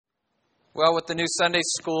Well, with the new Sunday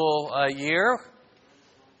school year,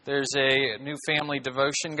 there's a new family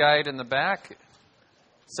devotion guide in the back. It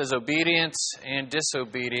says obedience and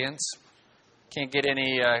disobedience. Can't get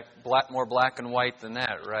any more black and white than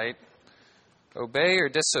that, right? Obey or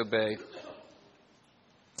disobey.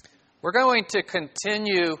 We're going to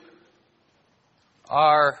continue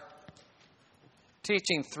our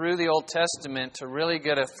teaching through the Old Testament to really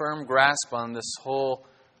get a firm grasp on this whole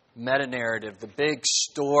meta-narrative, the big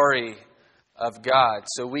story of God,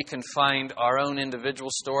 so we can find our own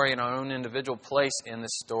individual story and our own individual place in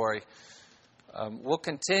this story. We'll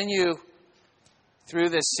continue through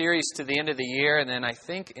this series to the end of the year, and then I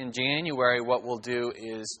think in January what we'll do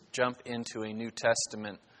is jump into a New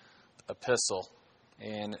Testament epistle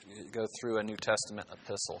and go through a New Testament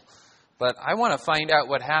epistle. But I want to find out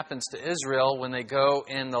what happens to Israel when they go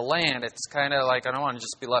in the land. It's kind of like, I don't want to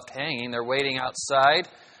just be left hanging. They're waiting outside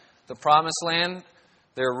the promised land.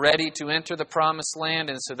 They're ready to enter the promised land,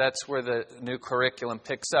 and so that's where the new curriculum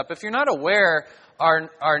picks up. If you're not aware,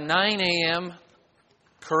 our 9 a.m.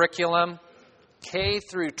 curriculum, K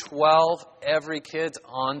through 12, every kid's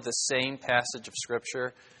on the same passage of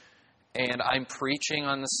Scripture, and I'm preaching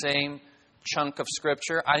on the same chunk of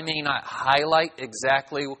Scripture. I may not highlight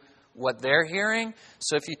exactly what they're hearing,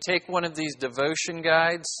 so if you take one of these devotion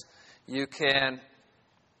guides, you can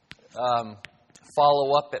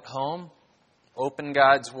follow up at home. Open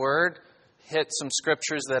God's Word, hit some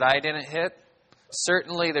scriptures that I didn't hit.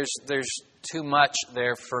 Certainly there's too much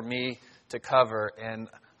there for me to cover, and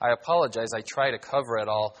I apologize. I try to cover it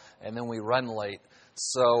all, and then we run late.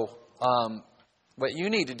 So what you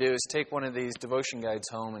need to do is take one of these devotion guides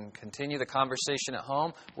home and continue the conversation at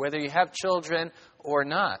home, whether you have children or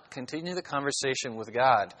not. Continue the conversation with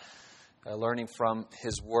God, learning from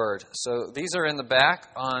His Word. So these are in the back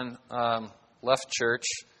on Left Church.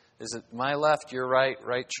 Is it my left, your right,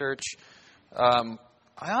 right church? I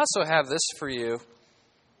also have this for you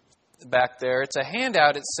back there. It's a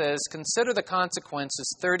handout. It says, consider the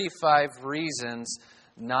consequences, 35 reasons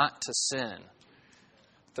not to sin.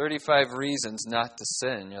 35 reasons not to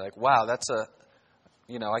sin. You're like, wow, that's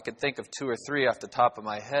I could think of 2 or 3 off the top of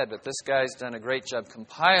my head, but this guy's done a great job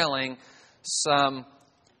compiling some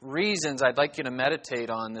reasons I'd like you to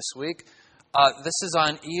meditate on this week. This is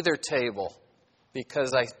on either table,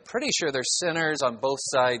 because I'm pretty sure there's sinners on both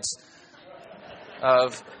sides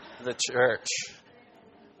of the church.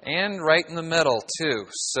 And right in the middle, too.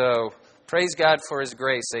 So, praise God for His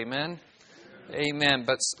grace. Amen? Amen.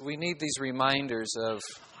 But we need these reminders of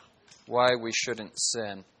why we shouldn't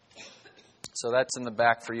sin. So that's in the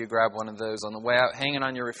back for you. Grab one of those on the way out, hanging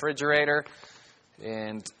on your refrigerator,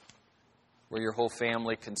 and where your whole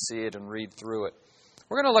family can see it and read through it.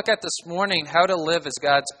 We're going to look at this morning how to live as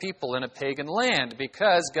God's people in a pagan land,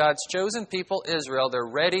 because God's chosen people, Israel, they're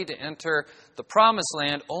ready to enter the promised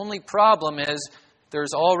land. Only problem is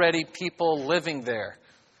there's already people living there,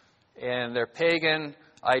 and they're pagan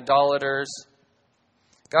idolaters.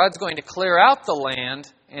 God's going to clear out the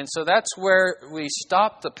land, and so that's where we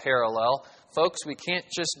stop the parallel. Folks, we can't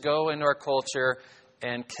just go into our culture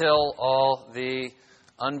and kill all the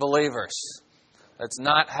unbelievers. That's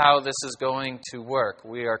not how this is going to work.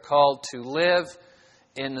 We are called to live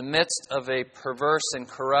in the midst of a perverse and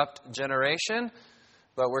corrupt generation,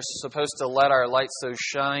 but we're supposed to let our light so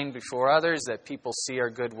shine before others that people see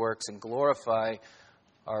our good works and glorify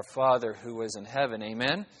our Father who is in heaven.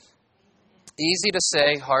 Amen? Easy to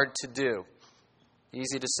say, hard to do.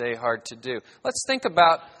 Easy to say, hard to do. Let's think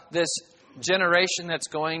about this generation that's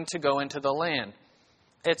going to go into the land.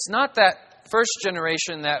 It's not that first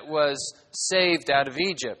generation that was saved out of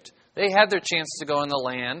Egypt. They had their chance to go in the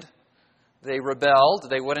land. They rebelled.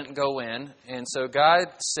 They wouldn't go in. And so God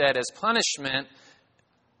said as punishment,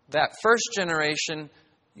 that first generation,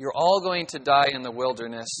 you're all going to die in the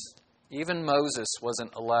wilderness. Even Moses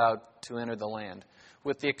wasn't allowed to enter the land.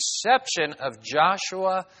 With the exception of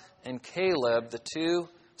Joshua and Caleb, the 2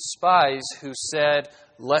 spies who said,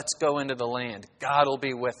 let's go into the land. God will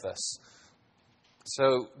be with us.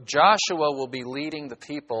 So Joshua will be leading the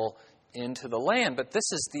people into the land. But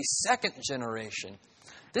this is the second generation.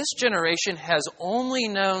 This generation has only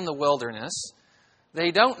known the wilderness.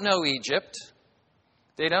 They don't know Egypt.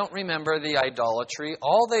 They don't remember the idolatry.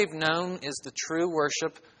 All they've known is the true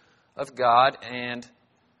worship of God, and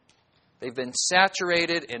they've been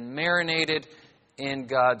saturated and marinated in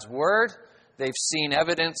God's Word. They've seen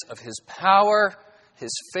evidence of His power,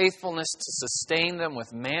 His faithfulness to sustain them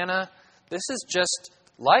with manna. This is just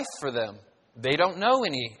life for them. They don't know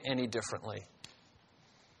any differently.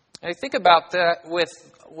 I think about that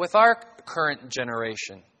with our current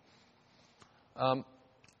generation.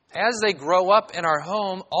 as they grow up in our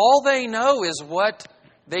home, all they know is what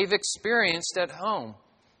they've experienced at home.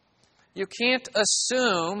 You can't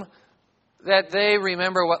assume that they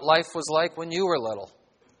remember what life was like when you were little.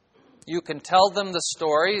 You can tell them the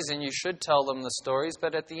stories, and you should tell them the stories,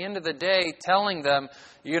 but at the end of the day, telling them,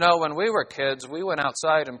 when we were kids, we went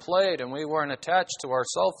outside and played, and we weren't attached to our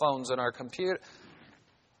cell phones and our computer.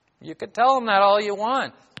 You can tell them that all you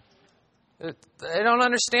want. They don't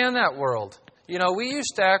understand that world. We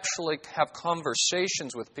used to actually have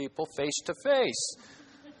conversations with people face to face.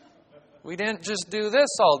 We didn't just do this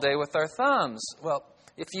all day with our thumbs. Well,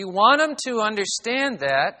 if you want them to understand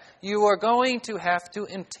that, you are going to have to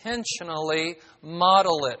intentionally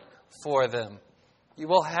model it for them. You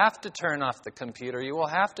will have to turn off the computer. You will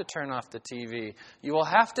have to turn off the TV. You will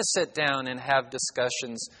have to sit down and have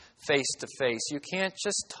discussions face to face. You can't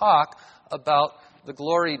just talk about the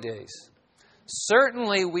glory days.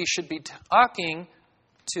 Certainly, we should be talking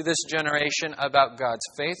to this generation about God's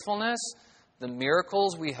faithfulness, the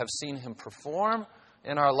miracles we have seen Him perform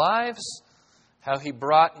in our lives, how He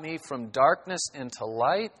brought me from darkness into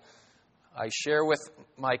light. I share with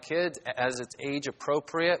my kids, as it's age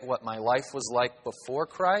appropriate, what my life was like before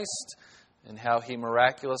Christ, and how He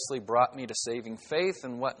miraculously brought me to saving faith,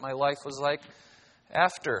 and what my life was like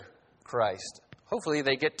after Christ. Hopefully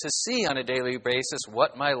they get to see on a daily basis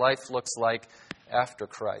what my life looks like after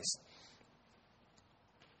Christ.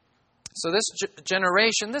 So this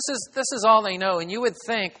generation, this is all they know. And you would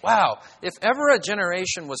think, wow, if ever a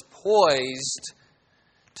generation was poised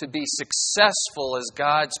to be successful as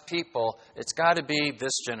God's people, it's got to be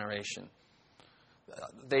this generation.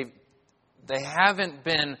 They haven't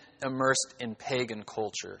been immersed in pagan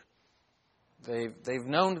culture. They've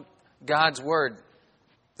known God's Word.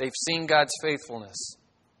 They've seen God's faithfulness.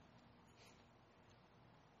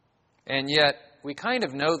 And yet, we kind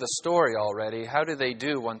of know the story already. How do they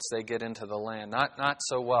do once they get into the land? Not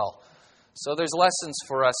so well. So there's lessons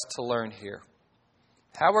for us to learn here.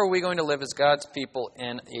 How are we going to live as God's people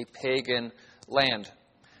in a pagan land?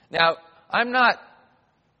 Now, I'm not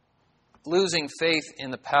losing faith in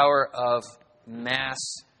the power of mass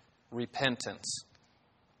repentance.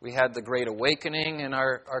 We had the Great Awakening in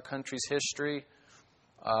our country's history.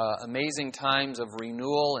 Amazing times of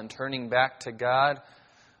renewal and turning back to God.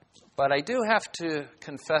 But I do have to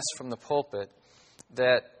confess from the pulpit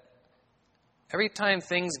that every time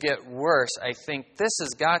things get worse, I think this has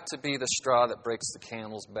got to be the straw that breaks the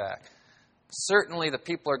camel's back. Certainly the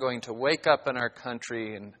people are going to wake up in our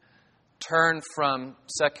country and turn from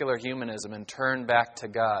secular humanism and turn back to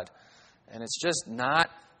God. And it's just not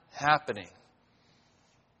happening.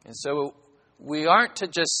 And so we aren't to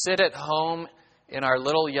just sit at home in our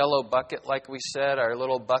little yellow bucket, like we said, our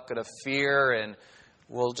little bucket of fear, and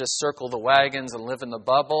we'll just circle the wagons and live in the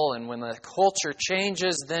bubble. And when the culture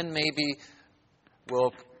changes, then maybe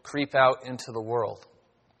we'll creep out into the world.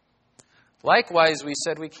 Likewise, we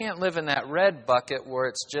said we can't live in that red bucket where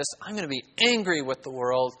it's just, I'm going to be angry with the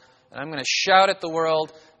world, and I'm going to shout at the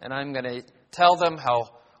world, and I'm going to tell them how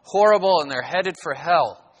horrible and they're headed for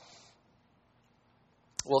hell.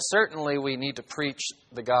 Well, certainly we need to preach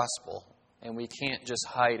the gospel, and we can't just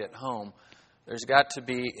hide at home. There's got to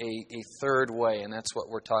be a third way, and that's what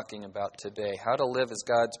we're talking about today. How to live as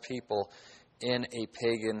God's people in a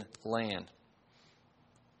pagan land.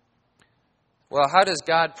 Well, how does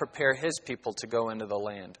God prepare His people to go into the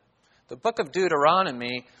land? The book of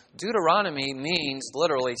Deuteronomy means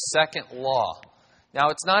literally second law. Now,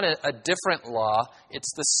 it's not a different law.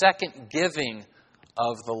 It's the second giving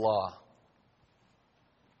of the law.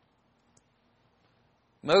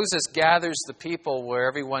 Moses gathers the people where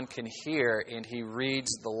everyone can hear, and he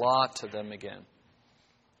reads the law to them again.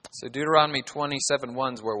 So Deuteronomy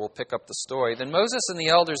 27:1 is where we'll pick up the story. Then Moses and the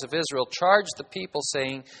elders of Israel charged the people,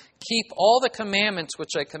 saying, "Keep all the commandments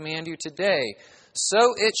which I command you today.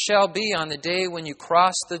 So it shall be on the day when you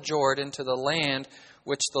cross the Jordan to the land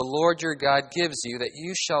which the Lord your God gives you, that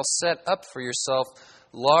you shall set up for yourself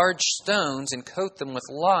large stones and coat them with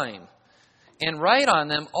lime, and write on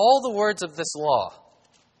them all the words of this law.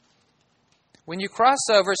 When you cross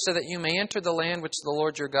over so that you may enter the land which the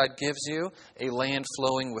Lord your God gives you, a land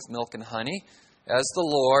flowing with milk and honey, as the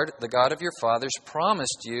Lord, the God of your fathers,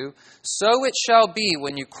 promised you, so it shall be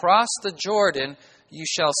when you cross the Jordan, you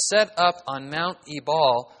shall set up on Mount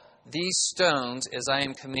Ebal these stones as I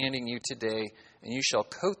am commanding you today, and you shall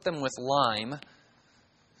coat them with lime.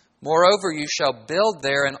 Moreover, you shall build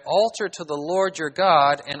there an altar to the Lord your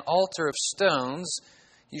God, an altar of stones.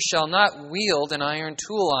 You shall not wield an iron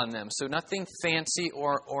tool on them." So nothing fancy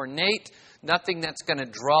or ornate, nothing that's going to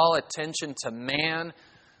draw attention to man,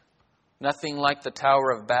 nothing like the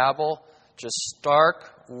Tower of Babel, just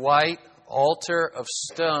stark white altar of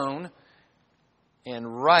stone and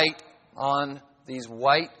write on these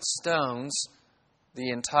white stones the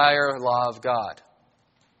entire law of God.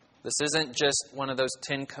 This isn't just one of those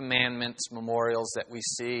 10 Commandments memorials that we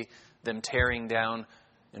see them tearing down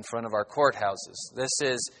in front of our courthouses. This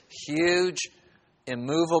is huge,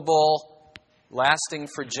 immovable, lasting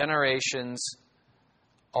for generations,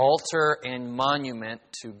 altar and monument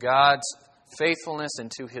to God's faithfulness and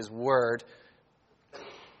to His Word.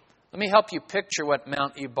 Let me help you picture what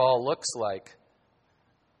Mount Ebal looks like.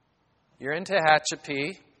 You're in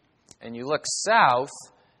Tehachapi, and you look south,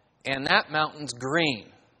 and that mountain's green,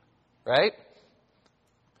 right?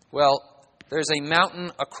 Well, there's a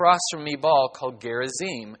mountain across from Ebal called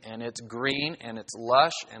Gerizim, and it's green, and it's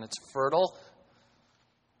lush, and it's fertile.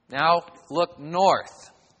 Now, look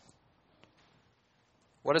north.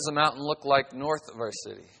 What does the mountain look like north of our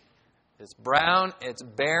city? It's brown, it's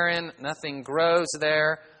barren, nothing grows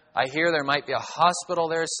there. I hear there might be a hospital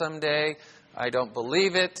there someday. I don't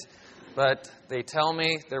believe it, but they tell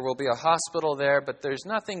me there will be a hospital there, but there's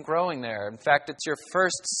nothing growing there. In fact, it's your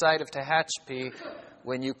first sight of Tehachapi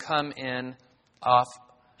when you come in off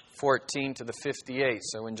 14 to the 58.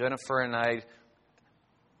 So when Jennifer and I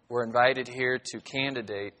were invited here to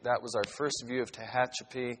candidate, that was our first view of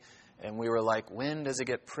Tehachapi, and we were like, when does it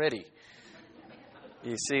get pretty?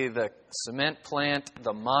 You see the cement plant,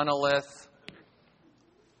 the monolith,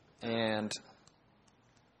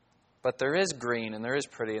 but there is green, and there is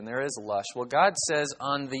pretty, and there is lush. Well, God says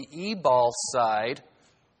on the Ebal side,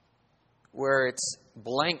 where it's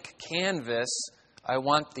blank canvas, I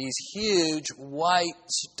want these huge white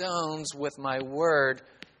stones with my word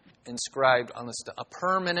inscribed on the stone. A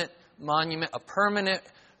permanent monument, a permanent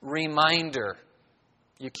reminder.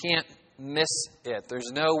 You can't miss it.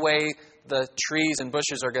 There's no way the trees and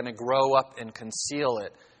bushes are going to grow up and conceal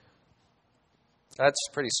it. That's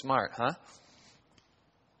pretty smart, huh?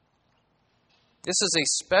 This is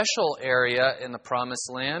a special area in the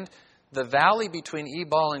Promised Land. The valley between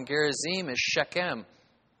Ebal and Gerizim is Shechem.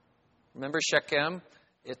 Remember Shechem?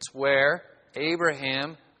 It's where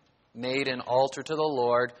Abraham made an altar to the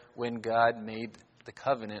Lord when God made the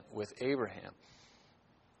covenant with Abraham.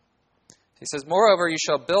 He says, moreover, you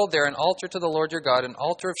shall build there an altar to the Lord your God, an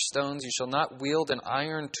altar of stones. You shall not wield an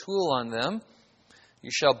iron tool on them. You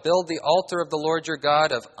shall build the altar of the Lord your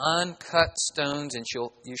God of uncut stones, and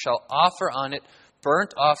you shall offer on it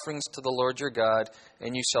burnt offerings to the Lord your God,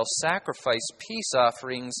 and you shall sacrifice peace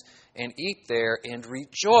offerings and eat there, and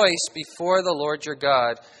rejoice before the Lord your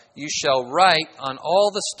God. You shall write on all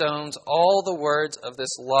the stones all the words of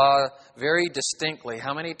this law very distinctly.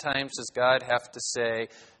 How many times does God have to say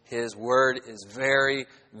His word is very,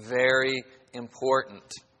 very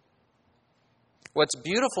important? What's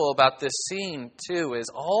beautiful about this scene, too, is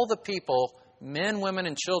all the people, men, women,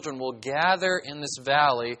 and children, will gather in this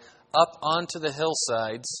valley up onto the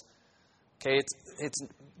hillsides. Okay,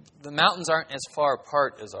 the mountains aren't as far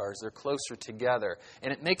apart as ours. They're closer together.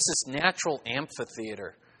 And it makes this natural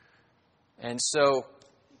amphitheater. And so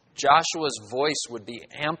Joshua's voice would be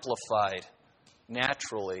amplified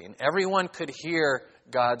naturally. And everyone could hear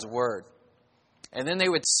God's word. And then they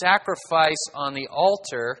would sacrifice on the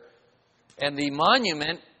altar. And the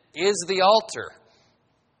monument is the altar.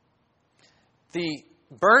 The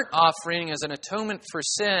burnt offering is an atonement for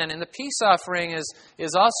sin, and the peace offering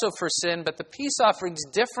is also for sin, but the peace offering is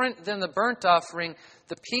different than the burnt offering.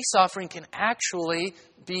 The peace offering can actually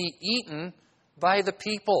be eaten by the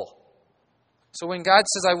people. So when God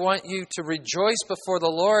says, I want you to rejoice before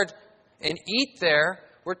the Lord and eat there,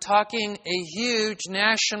 we're talking a huge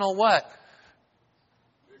national what?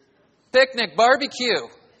 Picnic, barbecue.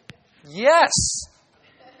 Yes!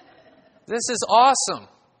 This is awesome.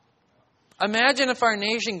 Imagine if our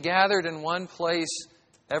nation gathered in one place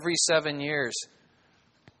every 7 years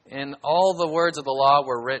and all the words of the law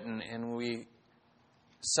were written and we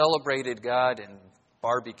celebrated God and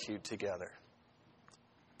barbecued together.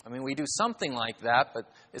 I mean, we do something like that, but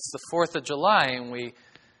it's the 4th of July and we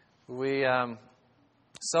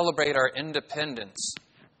celebrate our independence.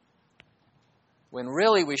 When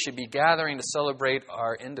really we should be gathering to celebrate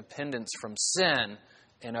our independence from sin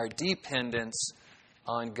and our dependence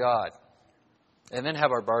on God. And then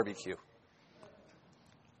have our barbecue.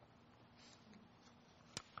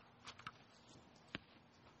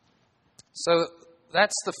 So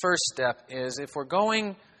that's the first step, is if we're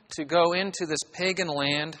going to go into this pagan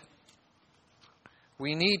land,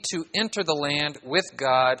 we need to enter the land with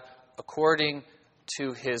God according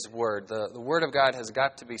to His Word. The Word of God has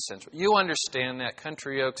got to be central. You understand that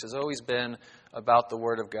Country Oaks has always been about the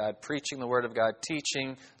Word of God, preaching the Word of God,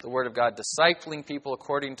 teaching the Word of God, discipling people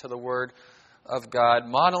according to the Word of God,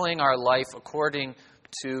 modeling our life according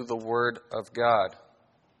to the Word of God.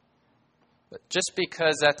 But just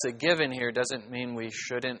because that's a given here doesn't mean we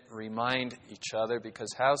shouldn't remind each other,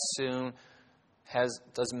 because how soon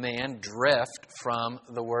does man drift from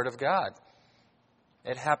the Word of God?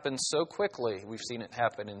 It happens so quickly. We've seen it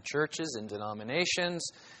happen in churches, in denominations,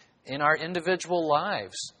 in our individual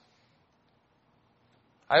lives.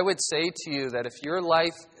 I would say to you that if your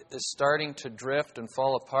life is starting to drift and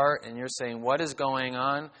fall apart and you're saying, what is going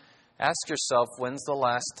on? Ask yourself, when's the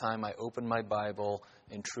last time I opened my Bible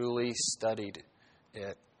and truly studied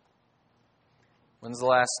it? When's the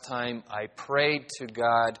last time I prayed to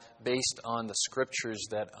God based on the Scriptures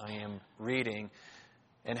that I am reading?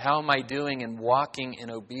 And how am I doing in walking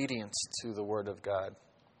in obedience to the Word of God?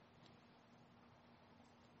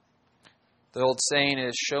 The old saying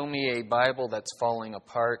is, show me a Bible that's falling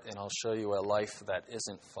apart, and I'll show you a life that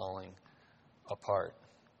isn't falling apart.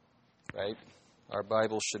 Right? Our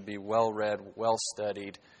Bible should be well read, well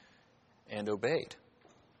studied, and obeyed.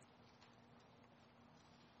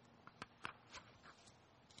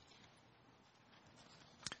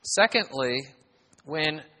 Secondly,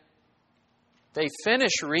 when they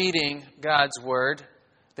finish reading God's Word,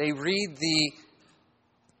 they read the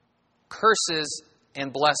curses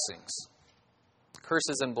and blessings.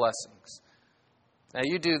 Curses and blessings. Now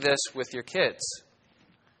you do this with your kids.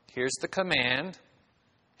 Here's the command.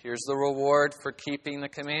 Here's the reward for keeping the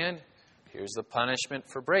command. Here's the punishment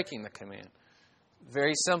for breaking the command.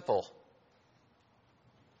 Very simple.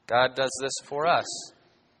 God does this for us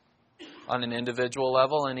on an individual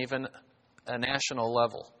level and even a national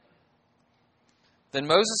level. Then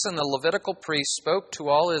Moses and the Levitical priests spoke to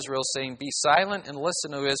all Israel, saying, be silent and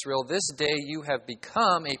listen, O Israel. This day you have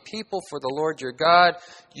become a people for the Lord your God.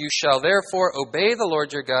 You shall therefore obey the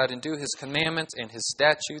Lord your God and do His commandments and His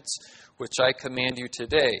statutes, which I command you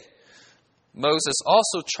today. Moses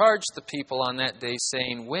also charged the people on that day,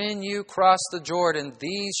 saying, when you cross the Jordan,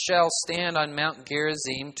 these shall stand on Mount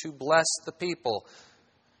Gerizim to bless the people.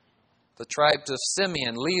 The tribes of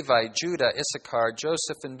Simeon, Levi, Judah, Issachar,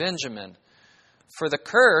 Joseph, and Benjamin. For the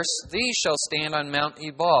curse, these shall stand on Mount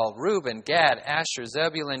Ebal, Reuben, Gad, Asher,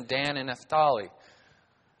 Zebulun, Dan, and Naphtali.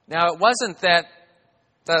 Now, it wasn't that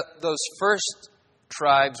those first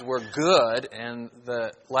tribes were good and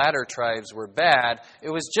the latter tribes were bad.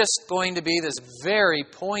 It was just going to be this very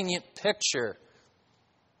poignant picture.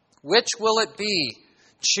 Which will it be?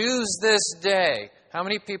 Choose this day. How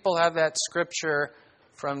many people have that scripture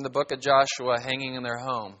from the book of Joshua hanging in their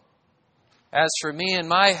home? As for me and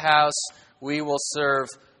my house, we will serve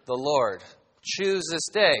the Lord. Choose this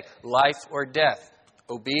day, life or death,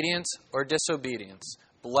 obedience or disobedience,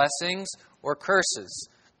 blessings or curses,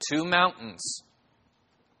 two mountains,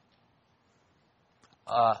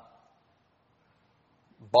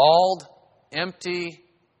 bald, empty,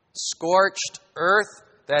 scorched earth,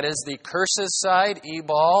 that is the curses side,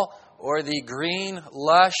 Ebal, or the green,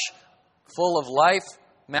 lush, full of life,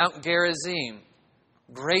 Mount Gerizim.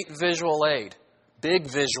 Great visual aid, big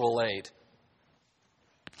visual aid.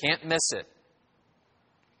 Can't miss it.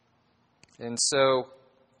 And so,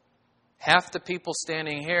 half the people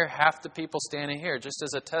standing here, half the people standing here, just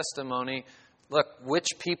as a testimony, look, which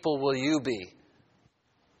people will you be?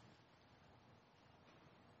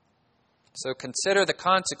 So consider the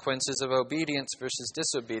consequences of obedience versus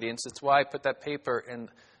disobedience. It's why I put that paper in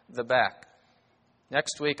the back.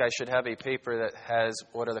 Next week I should have a paper that has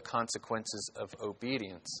what are the consequences of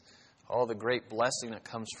obedience. All the great blessing that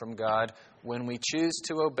comes from God when we choose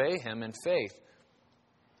to obey Him in faith.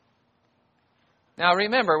 Now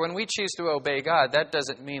remember, when we choose to obey God, that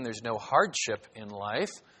doesn't mean there's no hardship in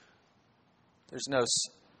life.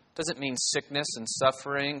 Doesn't mean sickness and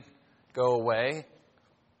suffering go away,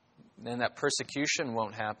 and that persecution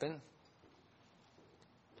won't happen.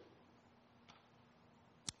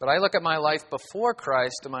 But I look at my life before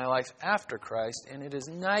Christ and my life after Christ, and it is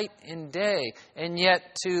night and day. And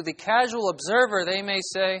yet, to the casual observer, they may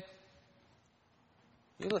say,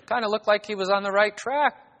 you kind of look like he was on the right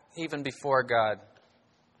track even before God.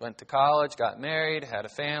 Went to college, got married, had a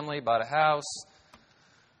family, bought a house.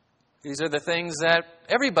 These are the things that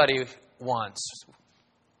everybody wants,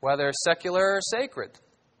 whether secular or sacred.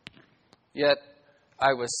 Yet,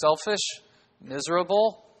 I was selfish,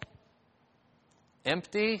 miserable,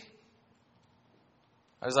 empty.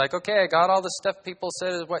 I was like, okay, I got all the stuff people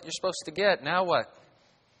said is what you're supposed to get. Now what?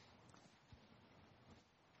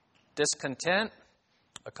 Discontent,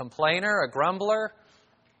 a complainer, a grumbler,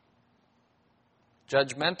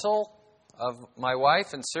 judgmental of my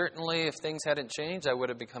wife. And certainly if things hadn't changed, I would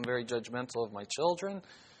have become very judgmental of my children.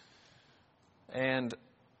 And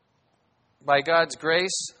by God's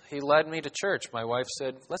grace, He led me to church. My wife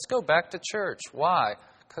said, let's go back to church. Why?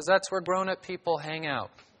 Because that's where grown-up people hang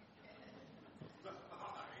out.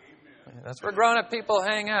 That's where grown-up people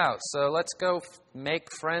hang out. So let's go make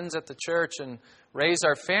friends at the church and raise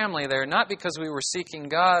our family there, not because we were seeking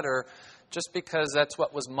God or just because that's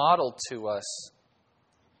what was modeled to us.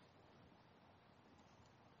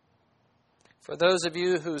 For those of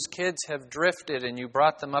you whose kids have drifted and you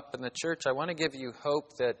brought them up in the church, I want to give you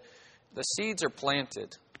hope that the seeds are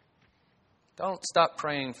planted. Don't stop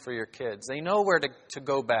praying for your kids. They know where to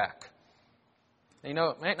go back. They know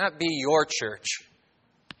it might not be your church,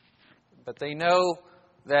 but they know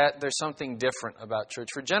that there's something different about church.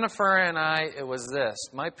 For Jennifer and I, it was this.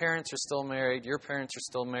 My parents are still married. Your parents are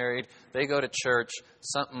still married. They go to church.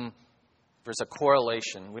 There's a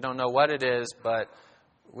correlation. We don't know what it is, but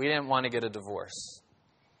we didn't want to get a divorce.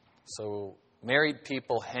 So married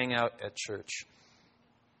people hang out at church.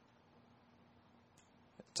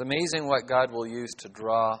 It's amazing what God will use to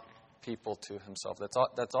draw people to Himself.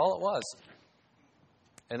 That's all it was.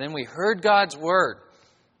 And then we heard God's Word.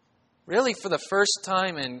 Really for the first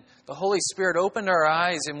time, and the Holy Spirit opened our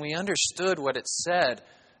eyes and we understood what it said,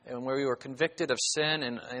 and where we were convicted of sin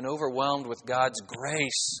and overwhelmed with God's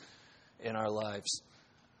grace in our lives.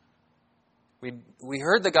 We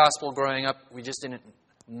heard the gospel growing up, we just didn't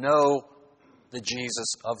know the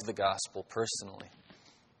Jesus of the gospel personally.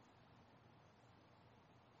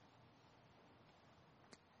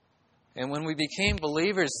 And when we became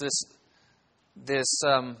believers, this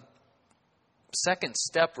second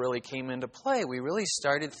step really came into play. We really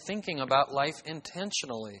started thinking about life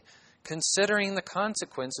intentionally, considering the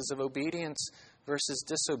consequences of obedience versus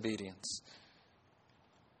disobedience.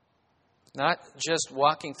 Not just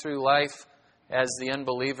walking through life as the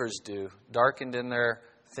unbelievers do, darkened in their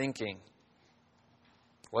thinking.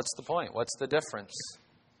 What's the point? What's the difference?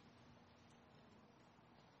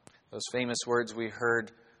 Those famous words we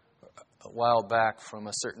heard a while back from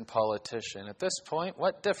a certain politician. At this point,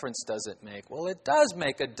 what difference does it make? Well, it does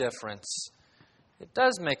make a difference. It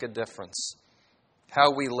does make a difference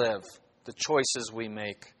how we live, the choices we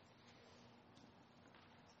make.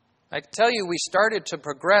 I can tell you, we started to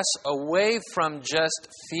progress away from just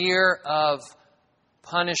fear of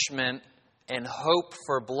punishment and hope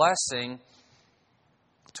for blessing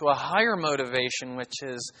to a higher motivation, which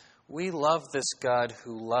is we love this God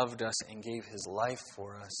who loved us and gave His life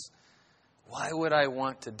for us. Why would I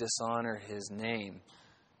want to dishonor His name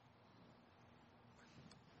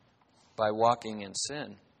by walking in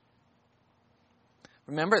sin?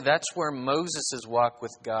 Remember, that's where Moses' walk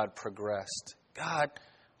with God progressed. God,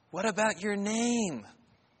 what about your name?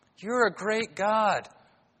 You're a great God.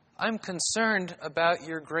 I'm concerned about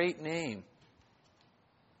your great name.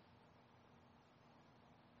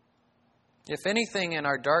 If anything, in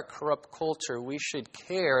our dark, corrupt culture, we should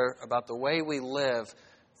care about the way we live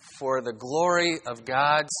for the glory of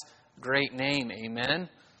God's great name. Amen?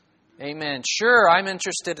 Amen. Sure, I'm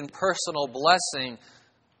interested in personal blessing,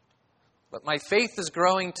 but my faith is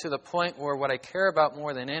growing to the point where what I care about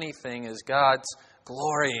more than anything is God's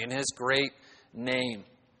glory and His great name.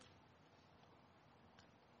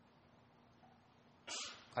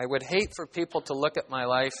 I would hate for people to look at my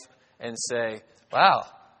life and say, wow,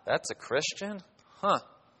 that's a Christian? Huh.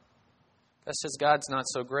 That's just God's not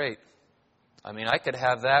so great. I mean, I could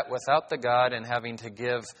have that without the God and having to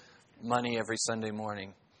give money every Sunday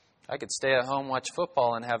morning. I could stay at home, watch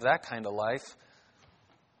football, and have that kind of life.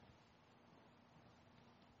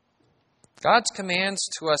 God's commands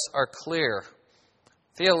to us are clear.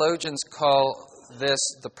 Theologians call this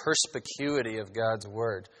the perspicuity of God's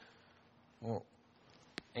Word. Well,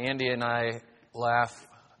 Andy and I laugh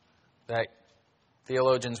that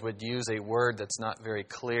theologians would use a word that's not very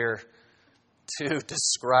clear to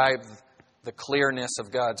describe the clearness of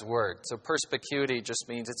God's Word. So perspicuity just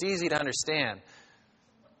means it's easy to understand.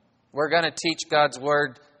 We're going to teach God's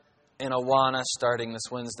Word in Awana starting this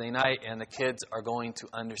Wednesday night, and the kids are going to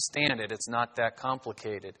understand it. It's not that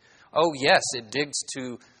complicated. Oh, yes, it digs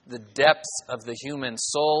to the depths of the human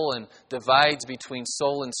soul and divides between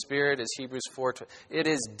soul and spirit, as Hebrews 4. It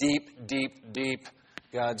is deep, deep, deep,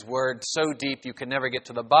 God's Word. So deep you can never get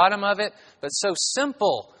to the bottom of it, but so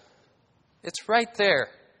simple. It's right there.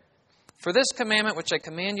 For this commandment which I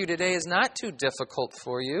command you today is not too difficult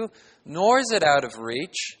for you, nor is it out of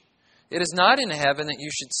reach. It is not in heaven that you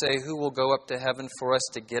should say, who will go up to heaven for us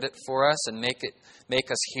to get it for us and make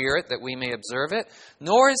us hear it, that we may observe it?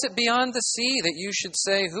 Nor is it beyond the sea that you should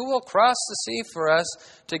say, who will cross the sea for us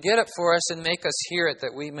to get it for us and make us hear it,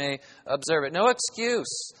 that we may observe it? No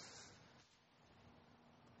excuse.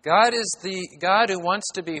 God is the God who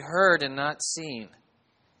wants to be heard and not seen.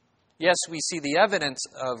 Yes, we see the evidence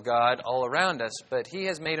of God all around us, but He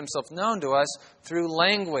has made Himself known to us through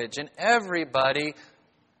language, and everybody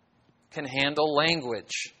can handle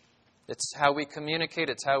language. It's how we communicate,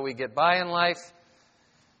 it's how we get by in life.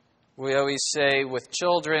 We always say with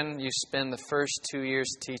children, you spend the first 2 years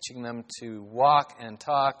teaching them to walk and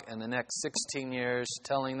talk, and the next 16 years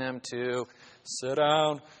telling them to sit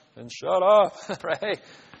down and shut up, right?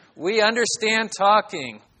 We understand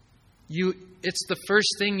talking. It's the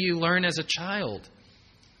first thing you learn as a child,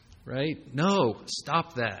 right? No,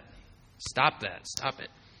 stop that. Stop that. Stop it,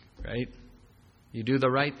 right? You do the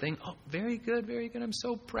right thing. Oh, very good, very good. I'm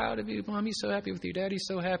so proud of you. Mommy's so happy with you. Daddy's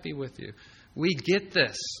so happy with you. We get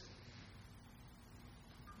this.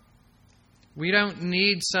 We don't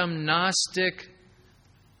need some Gnostic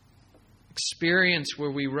experience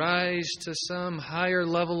where we rise to some higher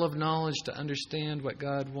level of knowledge to understand what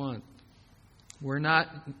God wants. We're not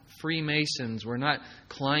Freemasons. We're not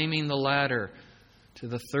climbing the ladder to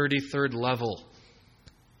the 33rd level.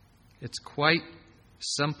 It's quite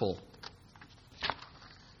simple.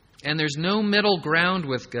 And there's no middle ground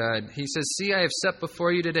with God. He says, "See, I have set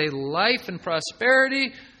before you today life and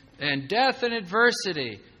prosperity and death and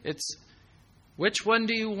adversity." It's which one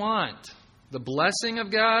do you want? The blessing of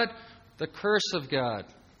God, the curse of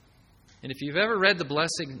God? And if you've ever read the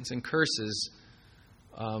blessings and curses,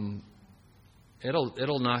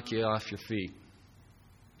 it'll knock you off your feet.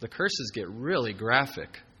 The curses get really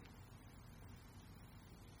graphic.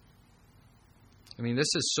 I mean, this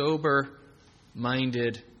is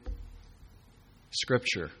sober-minded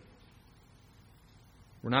Scripture.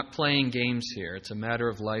 We're not playing games here. It's a matter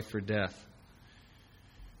of life or death.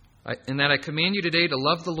 In that I command you today to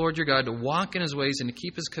love the Lord your God, to walk in His ways and to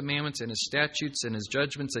keep His commandments and His statutes and His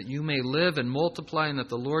judgments, that you may live and multiply, and that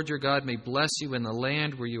the Lord your God may bless you in the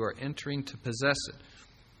land where you are entering to possess it.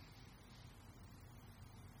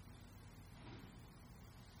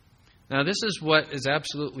 Now, this is what is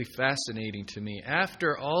absolutely fascinating to me.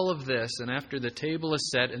 After all of this, and after the table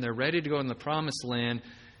is set and they're ready to go in the promised land,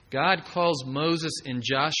 God calls Moses and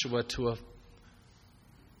Joshua to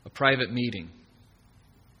a private meeting.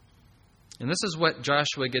 And this is what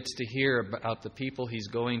Joshua gets to hear about the people he's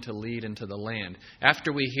going to lead into the land.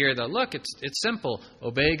 After we hear that, look, it's simple.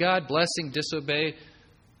 Obey God, blessing, disobey,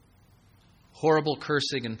 horrible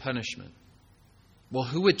cursing and punishment. Well,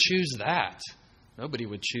 who would choose that? Nobody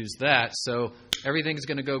would choose that, so everything's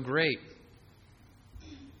going to go great.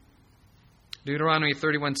 Deuteronomy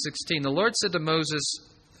 31:16. The Lord said to Moses,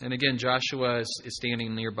 and again Joshua is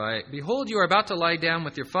standing nearby, "Behold, you are about to lie down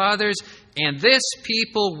with your fathers, and this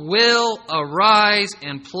people will arise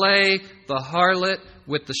and play the harlot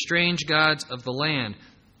with the strange gods of the land."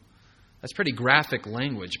 That's pretty graphic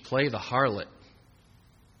language, play the harlot.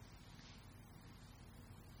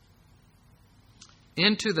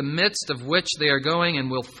 "Into the midst of which they are going and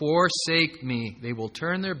will forsake me. They will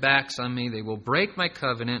turn their backs on me. They will break my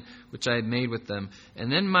covenant, which I have made with them. And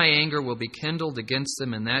then my anger will be kindled against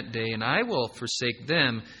them in that day, and I will forsake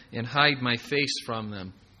them and hide my face from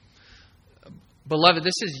them." Beloved,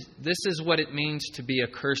 this is what it means to be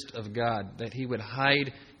accursed of God, that He would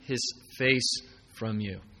hide His face from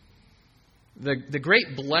you. The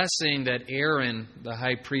great blessing that Aaron, the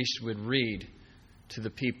high priest, would read to the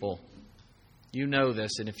people. You know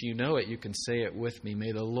this, and if you know it, you can say it with me.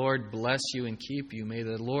 "May the Lord bless you and keep you. May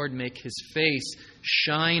the Lord make His face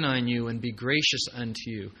shine on you and be gracious unto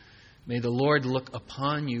you. May the Lord look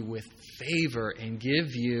upon you with favor and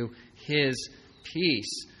give you His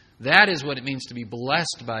peace." That is what it means to be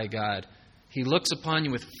blessed by God. He looks upon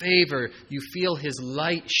you with favor. You feel His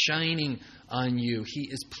light shining on you. He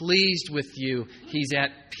is pleased with you. He's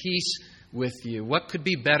at peace with you. What could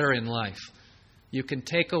be better in life? You can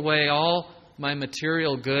take away all my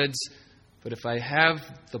material goods, but if I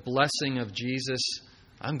have the blessing of Jesus,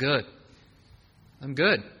 I'm good. I'm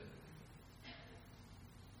good.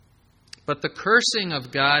 But the cursing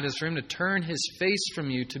of God is for Him to turn His face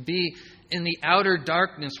from you, to be in the outer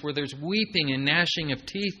darkness where there's weeping and gnashing of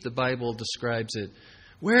teeth, the Bible describes it.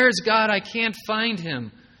 Where is God? I can't find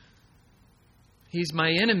Him. He's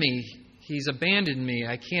my enemy. He's abandoned me.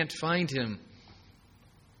 I can't find Him.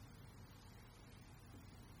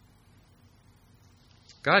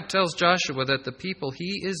 God tells Joshua that the people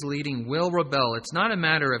He is leading will rebel. It's not a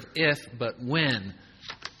matter of if, but when.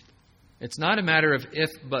 It's not a matter of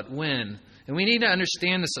if, but when. And we need to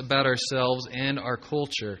understand this about ourselves and our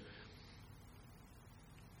culture.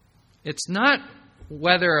 It's not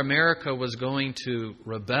whether America was going to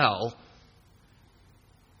rebel.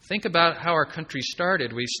 Think about how our country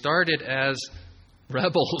started. We started as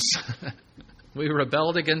rebels. We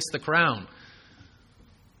rebelled against the crown.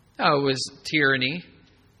 Now, it was tyranny.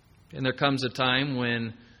 And there comes a time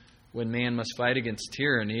when man must fight against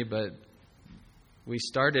tyranny, but we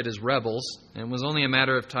started as rebels, and it was only a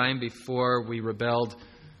matter of time before we rebelled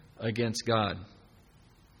against God.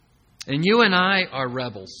 And you and I are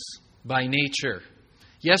rebels by nature.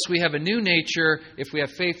 Yes, we have a new nature if we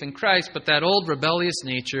have faith in Christ, but that old rebellious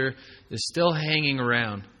nature is still hanging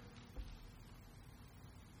around.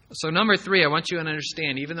 So number 3, I want you to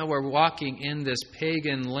understand, even though we're walking in this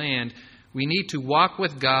pagan land, we need to walk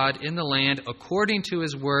with God in the land according to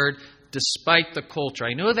His Word, despite the culture.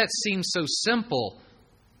 I know that seems so simple,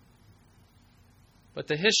 but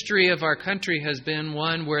the history of our country has been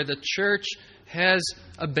one where the church has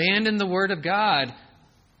abandoned the Word of God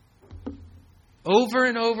over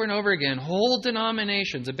and over and over again. Whole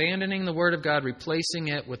denominations abandoning the Word of God, replacing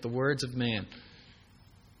it with the words of man.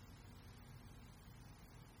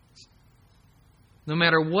 No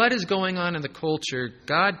matter what is going on in the culture,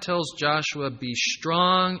 God tells Joshua, be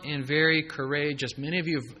strong and very courageous. Many of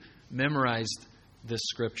you have memorized this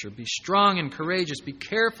scripture. Be strong and courageous. Be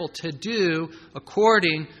careful to do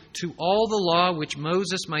according to all the law which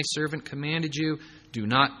Moses, my servant, commanded you. Do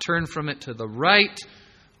not turn from it to the right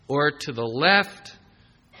or to the left,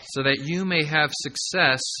 so that you may have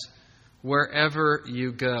success wherever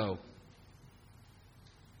you go.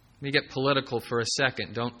 Let me get political for a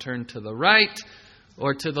second. Don't turn to the right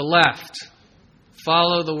or to the left.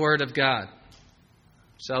 Follow the Word of God.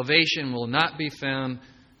 Salvation will not be found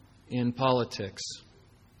in politics.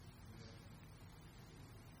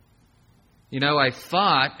 You know, I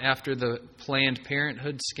thought after the Planned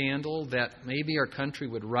Parenthood scandal that maybe our country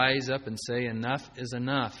would rise up and say enough is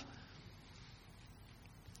enough.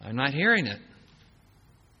 I'm not hearing it.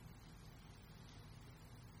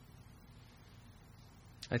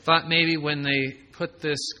 I thought maybe when they put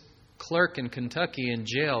this clerk in Kentucky in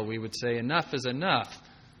jail, we would say enough is enough.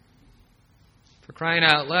 For crying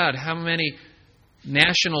out loud, how many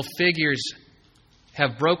national figures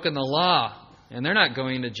have broken the law and they're not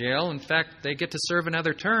going to jail? In fact, they get to serve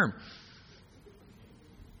another term.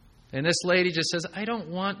 And this lady just says, I don't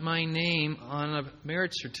want my name on a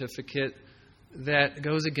marriage certificate that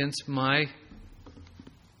goes against my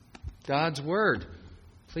God's Word.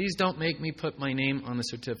 Please don't make me put my name on the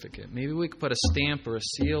certificate. Maybe we could put a stamp or a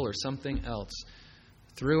seal or something else.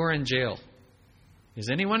 Threw her in jail. Is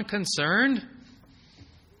anyone concerned?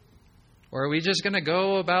 Or are we just going to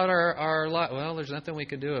go about our life? Well, there's nothing we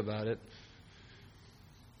can do about it.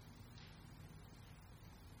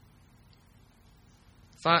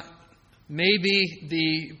 Thought maybe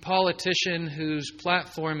the politician whose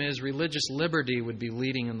platform is religious liberty would be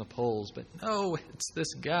leading in the polls. But no, it's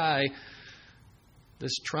this guy,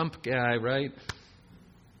 this Trump guy, right?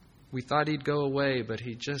 We thought he'd go away, but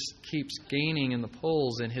he just keeps gaining in the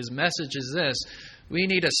polls. And his message is this: we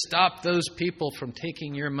need to stop those people from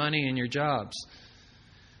taking your money and your jobs.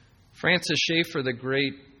 Francis Schaeffer, the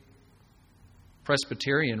great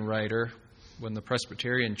Presbyterian writer, when the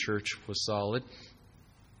Presbyterian Church was solid,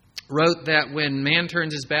 wrote that when man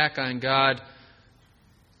turns his back on God,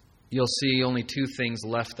 you'll see only 2 things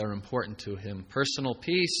left that are important to him: personal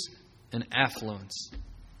peace and affluence.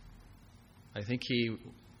 I think he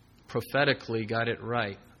prophetically got it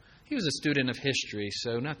right. He was a student of history,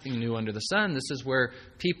 so nothing new under the sun. This is where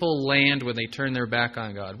people land when they turn their back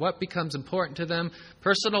on God. What becomes important to them?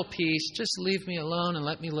 Personal peace, just leave me alone and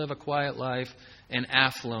let me live a quiet life. And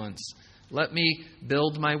affluence, let me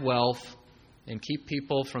build my wealth and keep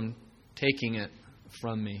people from taking it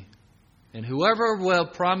from me. And whoever will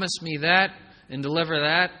promise me that and deliver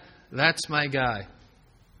that, that's my guy.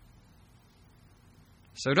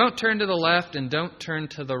 So don't turn to the left and don't turn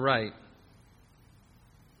to the right.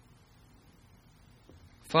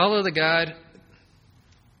 Follow the God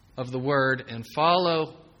of the Word and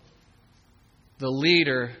follow the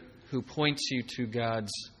leader who points you to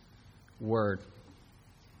God's Word.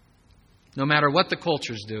 No matter what the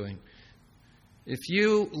culture's doing. If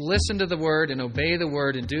you listen to the Word and obey the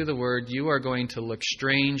Word and do the Word, you are going to look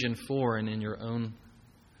strange and foreign in your own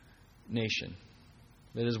nation.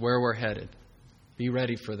 That is where we're headed. Be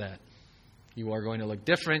ready for that. You are going to look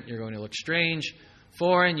different. You're going to look strange,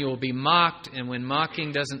 foreign. You will be mocked. And when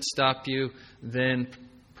mocking doesn't stop you, then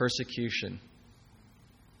persecution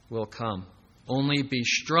will come. Only be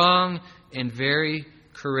strong and very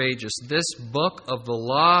courageous. This book of the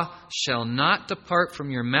law shall not depart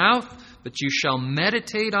from your mouth, but you shall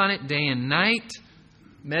meditate on it day and night.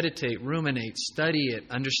 Meditate, ruminate, study it,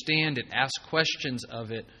 understand it, ask questions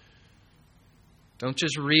of it. Don't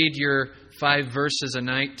just read your 5 verses a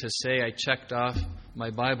night to say, I checked off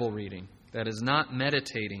my Bible reading. That is not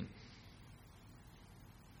meditating.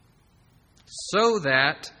 So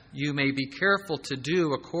that you may be careful to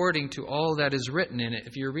do according to all that is written in it.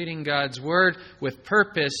 If you're reading God's Word with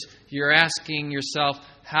purpose, you're asking yourself,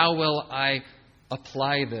 how will I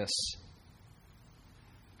apply this?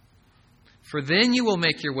 For then you will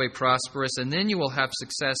make your way prosperous, and then you will have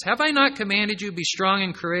success. Have I not commanded you, be strong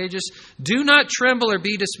and courageous? Do not tremble or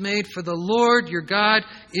be dismayed, for the Lord your God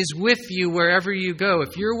is with you wherever you go.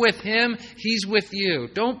 If you're with Him, He's with you.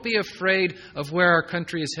 Don't be afraid of where our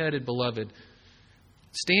country is headed, beloved.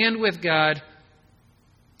 Stand with God,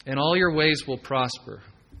 and all your ways will prosper.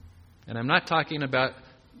 And I'm not talking about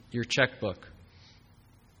your checkbook.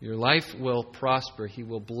 Your life will prosper. He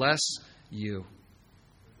will bless you.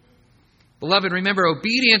 Beloved, remember,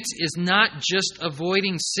 obedience is not just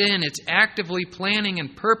avoiding sin. It's actively planning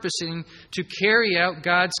and purposing to carry out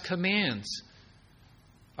God's commands.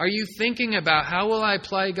 Are you thinking about how will I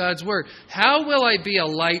apply God's Word? How will I be a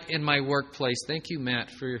light in my workplace? Thank you, Matt,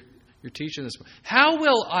 for your teaching this. How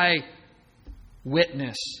will I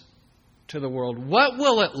witness to the world? What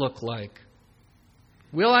will it look like?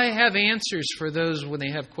 Will I have answers for those when they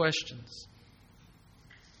have questions?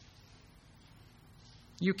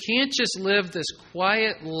 You can't just live this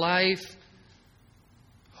quiet life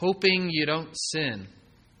hoping you don't sin.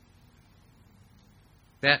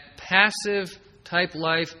 That passive type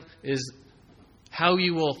life is how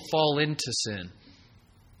you will fall into sin.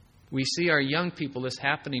 We see our young people, this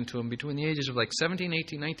happening to them between the ages of like 17,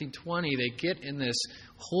 18, 19, 20. They get in this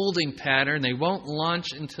holding pattern. They won't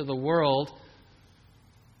launch into the world.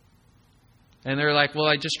 And they're like, well,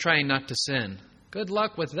 I'm just trying not to sin. Good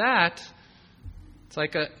luck with that. It's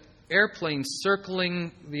like an airplane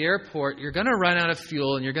circling the airport. You're going to run out of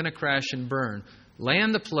fuel and you're going to crash and burn.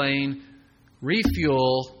 Land the plane,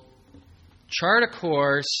 refuel, chart a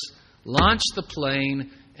course, launch the plane,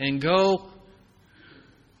 and go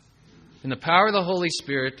in the power of the Holy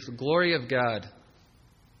Spirit to the glory of God.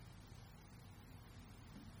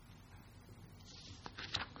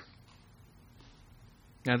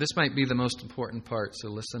 Now, this might be the most important part, so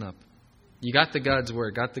listen up. You got the God's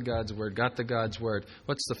Word, got the God's Word, got the God's Word.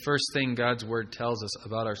 What's the first thing God's Word tells us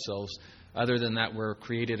about ourselves, other than that we're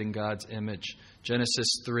created in God's image? Genesis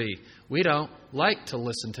 3. We don't like to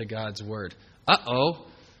listen to God's Word. Uh-oh.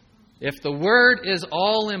 If the Word is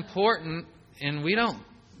all important and we don't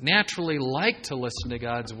naturally like to listen to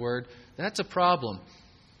God's Word, that's a problem.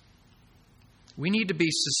 We need to be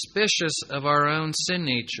suspicious of our own sin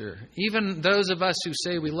nature. Even those of us who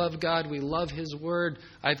say we love God, we love His Word.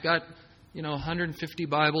 I've got 150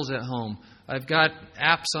 Bibles at home. I've got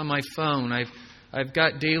apps on my phone. I've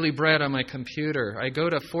got Daily Bread on my computer. I go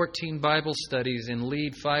to 14 Bible studies and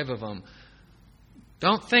lead 5 of them.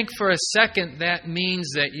 Don't think for a second that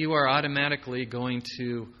means that you are automatically going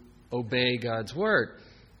to obey God's Word.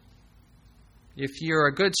 If you're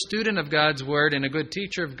a good student of God's Word and a good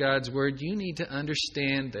teacher of God's Word, you need to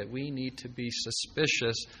understand that we need to be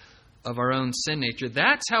suspicious of our own sin nature.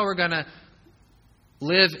 That's how we're going to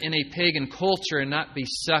live in a pagan culture and not be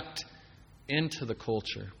sucked into the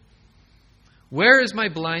culture. Where is my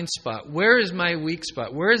blind spot? Where is my weak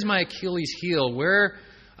spot? Where is my Achilles heel? Where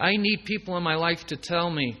I need people in my life to tell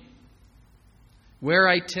me where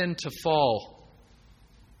I tend to fall.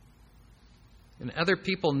 And other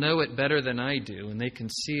people know it better than I do, and they can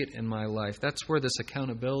see it in my life. That's where this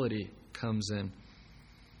accountability comes in.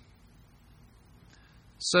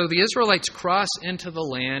 So the Israelites cross into the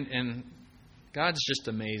land, and God's just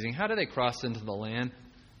amazing. How do they cross into the land?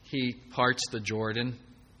 He parts the Jordan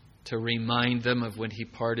to remind them of when He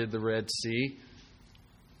parted the Red Sea.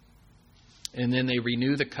 And then they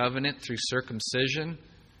renew the covenant through circumcision,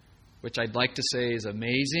 which I'd like to say is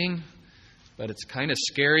amazing. But it's kind of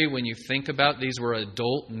scary when you think about these were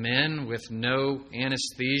adult men with no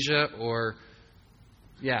anesthesia or,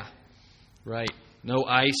 no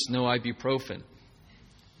ice, no ibuprofen.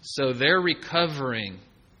 So they're recovering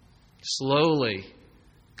slowly,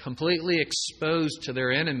 completely exposed to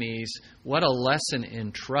their enemies. What a lesson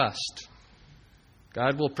in trust.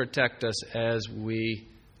 God will protect us as we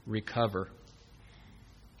recover.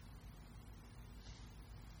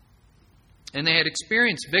 And they had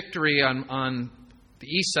experienced victory on the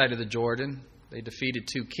east side of the Jordan. They defeated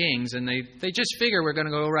 2 kings, and they just figure we're going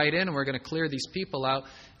to go right in and we're going to clear these people out.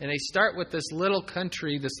 And they start with this little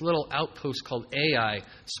country, this little outpost called Ai.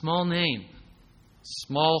 Small name,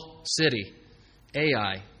 small city,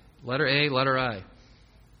 Ai. Letter A, letter I.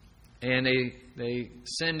 And they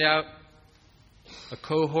send out a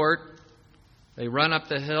cohort. They run up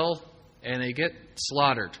the hill, and they get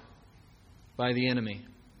slaughtered by the enemy.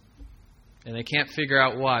 And they can't figure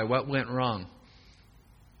out why. What went wrong?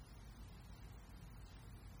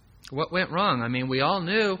 What went wrong? I mean, we all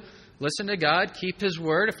knew listen to God, keep His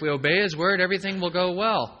word. If we obey His word, everything will go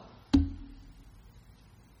well.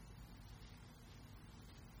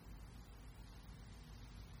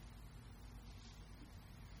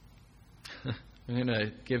 I'm going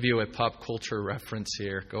to give you a pop culture reference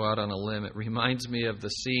here. Go out on a limb. It reminds me of the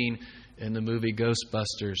scene in the movie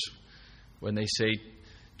Ghostbusters when they say,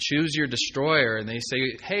 choose your destroyer. And they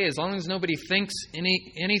say, hey, as long as nobody thinks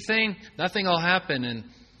anything, nothing will happen. And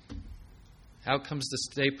out comes the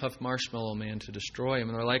Stay Puft Marshmallow Man to destroy him.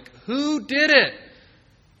 And they're like, who did it?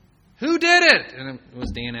 Who did it? And it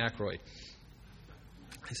was Dan Aykroyd.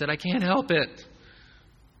 He said, I can't help it.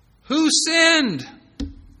 Who sinned?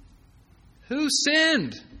 Who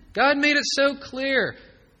sinned? God made it so clear.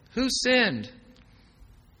 Who sinned?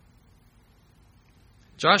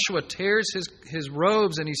 Joshua tears his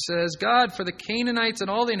robes and he says, God, for the Canaanites and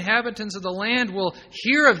all the inhabitants of the land will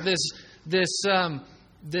hear of this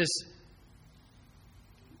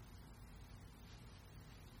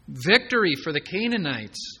victory for the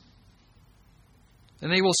Canaanites.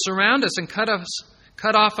 And they will surround us and cut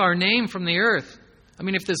off our name from the earth. I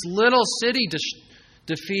mean, if this little city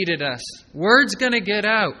defeated us, word's going to get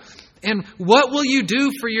out. And what will you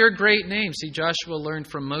do for your great name? See, Joshua learned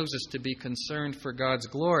from Moses to be concerned for God's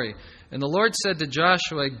glory. And the Lord said to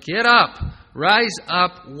Joshua, get up, rise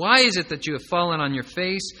up. Why is it that you have fallen on your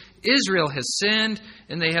face? Israel has sinned,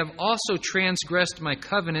 and they have also transgressed my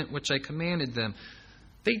covenant, which I commanded them.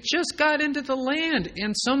 They just got into the land,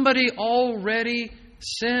 and somebody already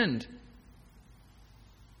sinned.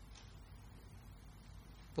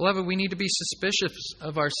 Beloved, we need to be suspicious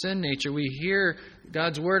of our sin nature. We hear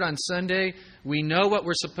God's word on Sunday. We know what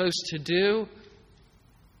we're supposed to do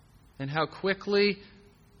and how quickly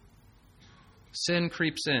sin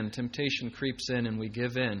creeps in, temptation creeps in, and we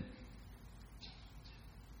give in.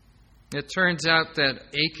 It turns out that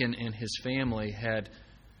Achan and his family had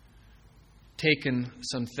taken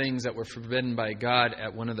some things that were forbidden by God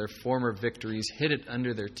at one of their former victories, hid it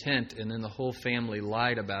under their tent, and then the whole family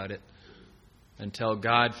lied about it until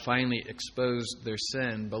God finally exposed their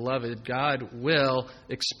sin. Beloved, God will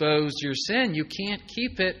expose your sin. You can't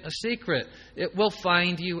keep it a secret. It will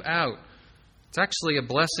find you out. It's actually a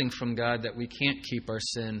blessing from God that we can't keep our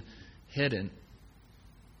sin hidden.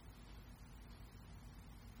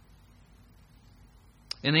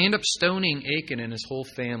 And they end up stoning Achan and his whole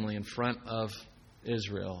family in front of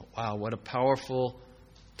Israel. Wow, what a powerful,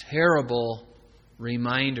 terrible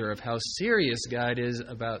reminder of how serious God is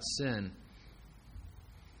about sin.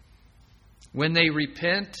 When they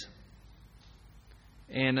repent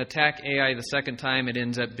and attack Ai the second time, it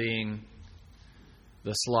ends up being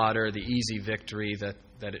the slaughter, the easy victory that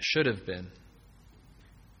it should have been.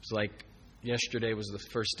 It's like yesterday was the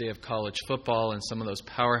first day of college football, and some of those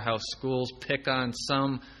powerhouse schools pick on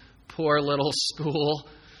some poor little school,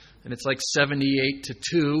 and it's like 78-2.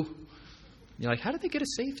 You're like, how did they get a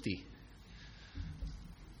safety?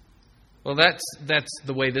 Well, that's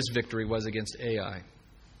the way this victory was against Ai.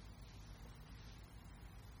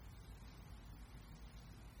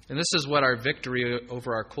 And this is what our victory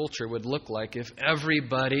over our culture would look like if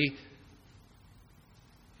everybody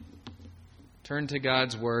turned to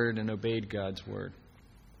God's word and obeyed God's word.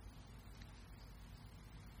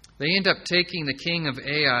 They end up taking the king of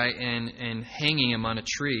Ai and hanging him on a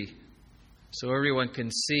tree so everyone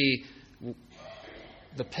can see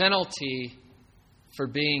the penalty for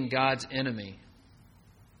being God's enemy.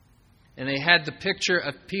 And they had the picture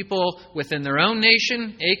of people within their own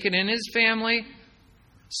nation, Achan and his family,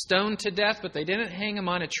 stoned to death, but they didn't hang him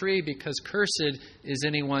on a tree because cursed is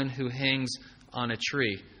anyone who hangs on a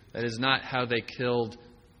tree. That is not how they killed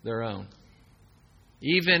their own.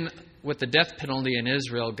 Even with the death penalty in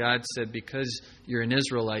Israel, God said, because you're an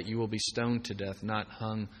Israelite, you will be stoned to death, not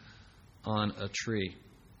hung on a tree.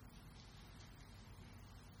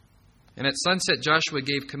 And at sunset, Joshua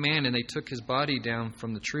gave command, and they took his body down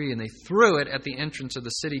from the tree, and they threw it at the entrance of the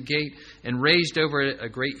city gate and raised over it a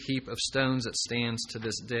great heap of stones that stands to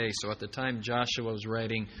this day. So at the time Joshua was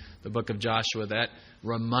writing the book of Joshua, that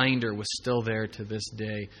reminder was still there to this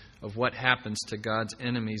day of what happens to God's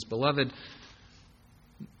enemies. Beloved,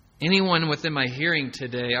 anyone within my hearing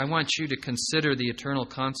today, I want you to consider the eternal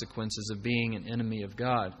consequences of being an enemy of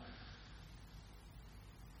God.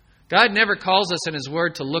 God never calls us in His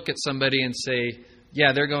Word to look at somebody and say,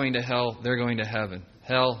 yeah, they're going to hell, they're going to heaven.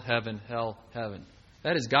 Hell, heaven, hell, heaven.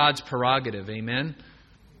 That is God's prerogative, amen?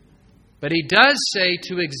 But He does say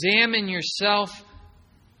to examine yourself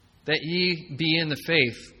that ye be in the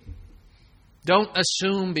faith. Don't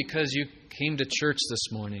assume because you came to church this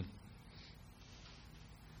morning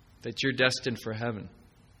that you're destined for heaven.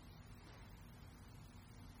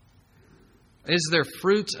 Is there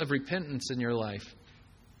fruits of repentance in your life?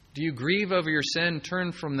 Do you grieve over your sin,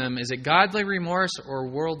 turn from them? Is it godly remorse or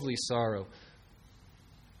worldly sorrow?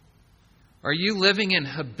 Are you living in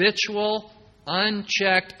habitual,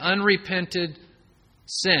 unchecked, unrepented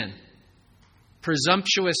sin?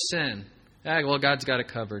 Presumptuous sin? Well, God's got it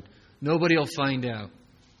covered. Nobody will find out.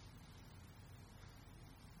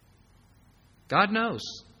 God knows.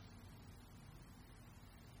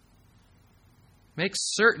 Make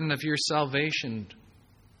certain of your salvation.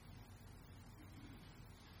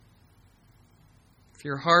 If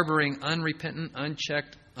you're harboring unrepentant,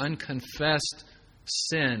 unchecked, unconfessed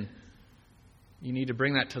sin, you need to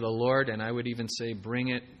bring that to the Lord, and I would even say bring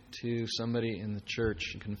it to somebody in the church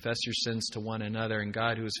and confess your sins to one another, and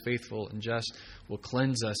God, who is faithful and just, will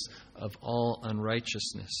cleanse us of all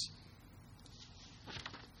unrighteousness.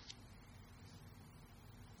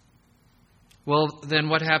 Well, then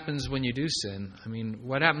what happens when you do sin? I mean,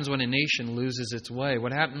 what happens when a nation loses its way?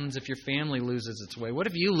 What happens if your family loses its way? What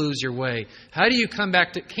if you lose your way? How do you come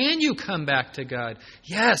back to... Can you come back to God?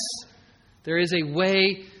 Yes, there is a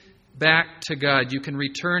way back to God. You can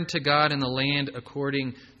return to God in the land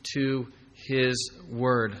according to His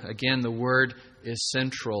Word. Again, the Word is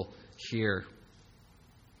central here.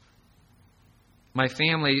 My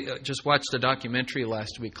family just watched a documentary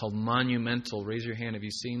last week called Monumental. Raise your hand. Have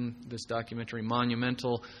you seen this documentary?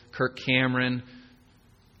 Monumental. Kirk Cameron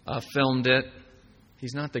filmed it.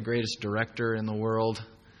 He's not the greatest director in the world,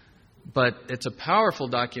 but it's a powerful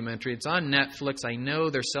documentary. It's on Netflix. I know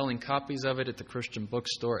they're selling copies of it at the Christian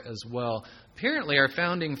bookstore as well. Apparently, our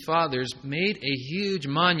founding fathers made a huge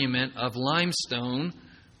monument of limestone,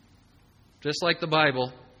 just like the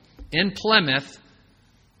Bible, in Plymouth,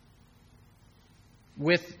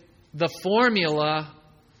 with the formula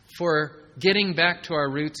for getting back to our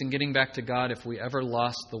roots and getting back to God if we ever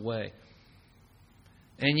lost the way.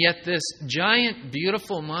 And yet this giant,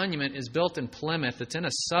 beautiful monument is built in Plymouth. It's in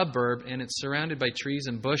a suburb, and it's surrounded by trees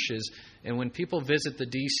and bushes. And when people visit the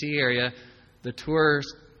D.C. area, the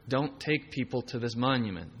tours don't take people to this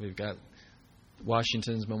monument. We've got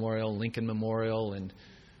Washington's Memorial, Lincoln Memorial, and,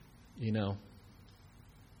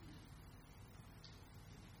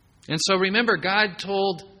 And so remember, God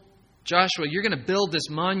told Joshua, you're going to build this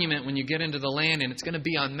monument when you get into the land, and it's going to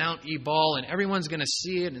be on Mount Ebal, and everyone's going to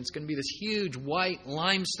see it, and it's going to be this huge white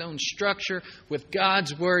limestone structure with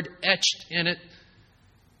God's Word etched in it.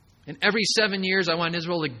 And every 7 years, I want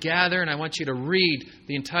Israel to gather, and I want you to read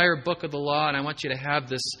the entire book of the law, and I want you to have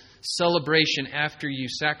this celebration after you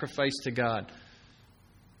sacrifice to God.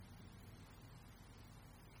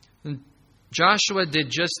 And Joshua did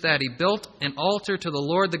just that. He built an altar to the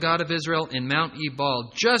Lord, the God of Israel, in Mount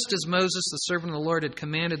Ebal, just as Moses, the servant of the Lord, had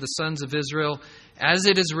commanded the sons of Israel, as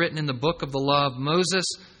it is written in the book of the law of Moses.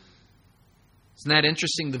 Isn't that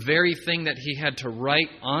interesting? The very thing that he had to write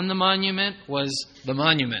on the monument was the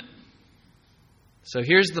monument. So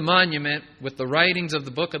here's the monument with the writings of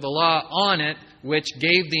the book of the law on it, which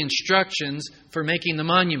gave the instructions for making the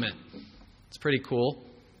monument. It's pretty cool.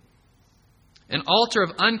 An altar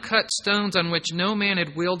of uncut stones on which no man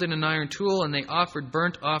had wielded an iron tool, and they offered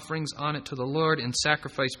burnt offerings on it to the Lord and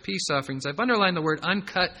sacrificed peace offerings. I've underlined the word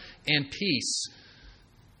uncut and peace.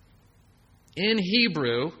 In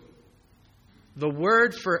Hebrew, the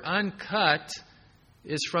word for uncut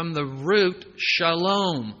is from the root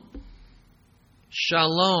shalom.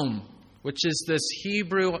 Shalom, which is this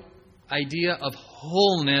Hebrew idea of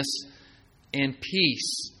wholeness and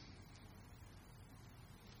peace.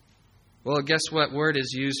 Well, guess what word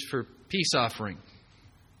is used for peace offering?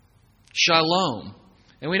 Shalom.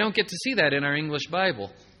 And we don't get to see that in our English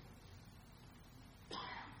Bible.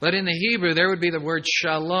 But in the Hebrew, there would be the word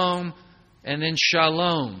shalom and then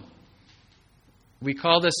shalom. We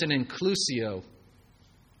call this an inclusio.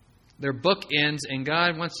 They're bookends, and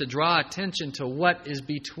God wants to draw attention to what is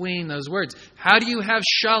between those words. How do you have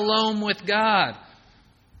shalom with God?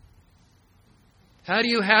 How do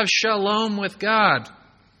you have shalom with God?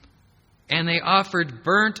 And they offered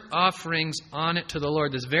burnt offerings on it to the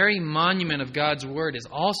Lord. This very monument of God's Word is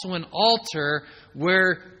also an altar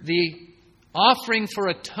where the offering for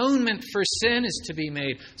atonement for sin is to be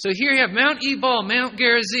made. So here you have Mount Ebal, Mount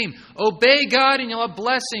Gerizim. Obey God and you'll have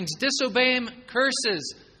blessings. Disobey Him,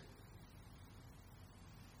 curses.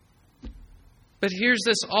 But here's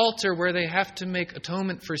this altar where they have to make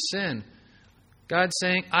atonement for sin. God's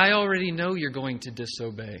saying, I already know you're going to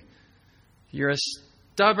disobey. You're a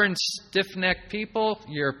stubborn, stiff-necked people.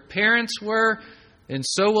 Your parents were, and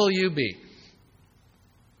so will you be.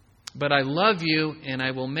 But I love you, and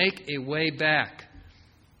I will make a way back.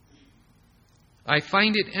 I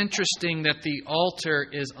find it interesting that the altar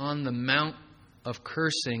is on the Mount of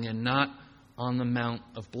Cursing and not on the Mount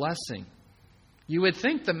of Blessing. You would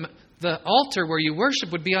think the altar where you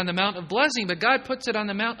worship would be on the Mount of Blessing, but God puts it on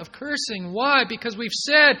the Mount of Cursing. Why? Because we've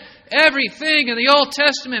said everything in the Old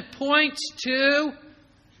Testament points to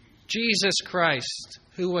Jesus Christ,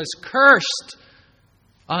 who was cursed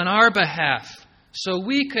on our behalf, so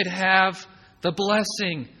we could have the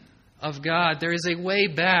blessing of God. There is a way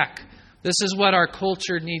back. This is what our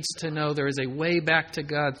culture needs to know. There is a way back to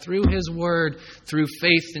God through His Word, through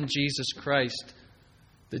faith in Jesus Christ.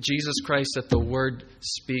 The Jesus Christ that the Word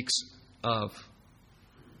speaks of.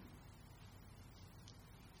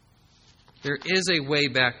 There is a way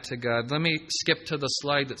back to God. Let me skip to the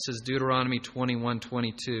slide that says Deuteronomy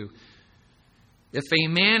 21:22. If a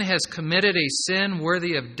man has committed a sin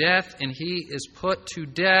worthy of death, and he is put to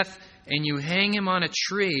death, and you hang him on a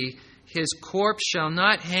tree, his corpse shall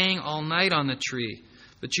not hang all night on the tree,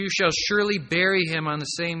 but you shall surely bury him on the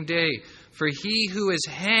same day. For he who is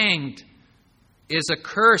hanged is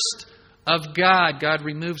accursed of God. God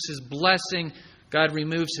removes His blessing. God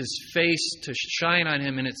removes His face to shine on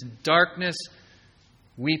him in its darkness,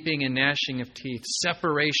 weeping and gnashing of teeth,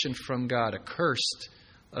 separation from God, accursed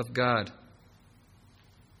of God.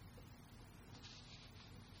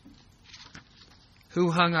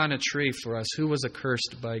 Who hung on a tree for us? Who was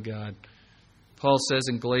accursed by God? Paul says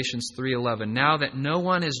in Galatians 3:11, now that no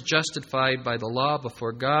one is justified by the law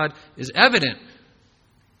before God is evident.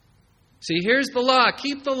 See, here's the law.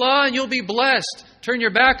 Keep the law and you'll be blessed. Turn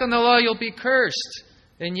your back on the law, you'll be cursed.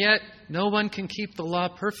 And yet, no one can keep the law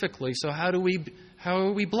perfectly. So how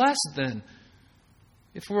are we blessed then?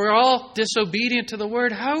 If we're all disobedient to the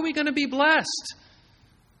Word, how are we going to be blessed?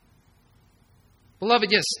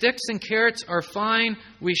 Beloved, yes, sticks and carrots are fine.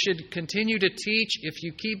 We should continue to teach. If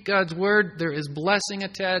you keep God's Word, there is blessing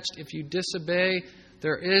attached. If you disobey,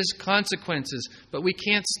 there is consequences. But we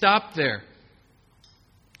can't stop there.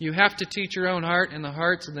 You have to teach your own heart and the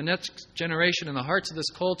hearts of the next generation and the hearts of this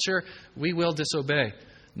culture. We will disobey.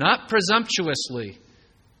 Not presumptuously.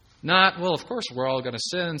 Not, well, of course we're all going to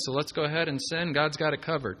sin, so let's go ahead and sin. God's got it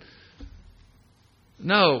covered.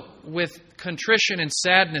 No, with contrition and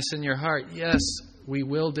sadness in your heart, yes, we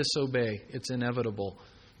will disobey. It's inevitable.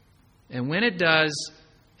 And when it does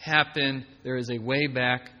happen, there is a way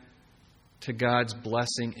back to God's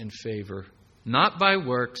blessing and favor. Not by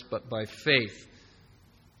works, but by faith.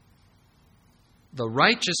 The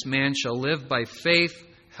righteous man shall live by faith.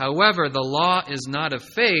 However, the law is not of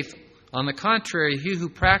faith. On the contrary, he who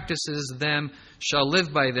practices them shall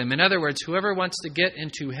live by them. In other words, whoever wants to get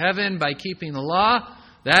into heaven by keeping the law,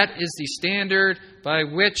 that is the standard by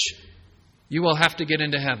which you will have to get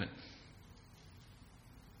into heaven.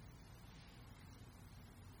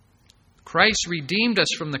 Christ redeemed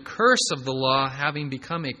us from the curse of the law, having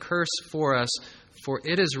become a curse for us. For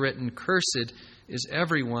it is written, cursed is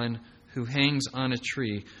everyone who hangs on a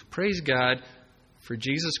tree. Praise God for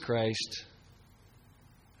Jesus Christ,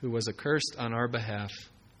 who was accursed on our behalf,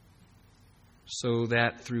 so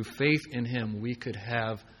that through faith in Him we could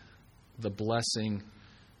have the blessing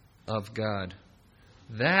of God.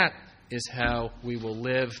 That is how we will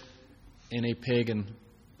live in a pagan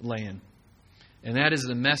land. And that is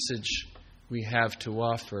the message we have to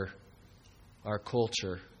offer our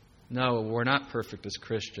culture. No, we're not perfect as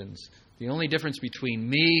Christians. The only difference between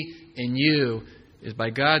me and you is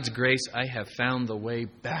by God's grace, I have found the way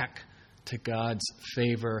back to God's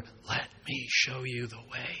favor. Let me show you the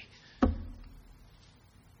way.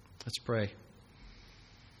 Let's pray.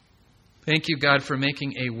 Thank you, God, for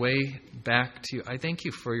making a way back to you. I thank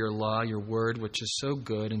you for your law, your word, which is so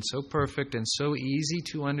good and so perfect and so easy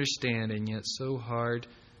to understand and yet so hard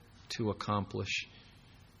to accomplish.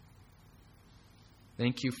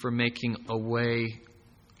 Thank you for making a way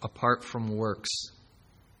apart from works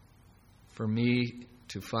for me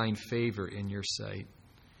to find favor in your sight.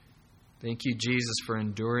 Thank you, Jesus, for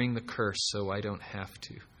enduring the curse so I don't have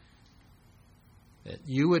to. That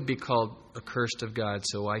you would be called accursed of God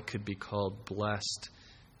so I could be called blessed,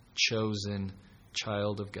 chosen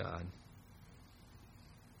child of God.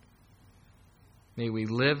 May we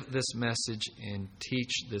live this message and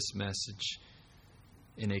teach this message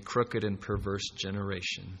in a crooked and perverse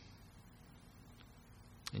generation.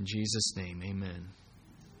 In Jesus' name, amen.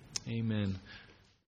 Amen.